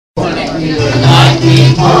like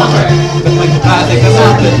me, Pommer.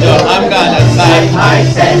 I'm gonna cite my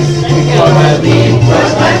sense before I leave.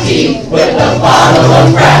 Brush my teeth with a bottle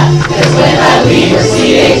of crap. Cause when I leave for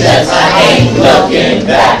CHS, I ain't looking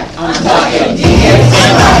back. I'm talking DX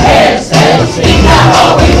in my head, said, speak out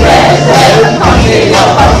all we read. Country of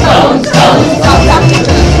our stones,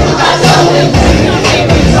 I tell them to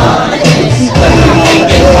keep on. It's when we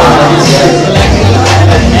make it fun.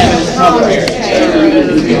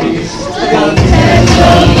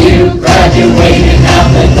 You graduating out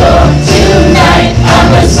the door.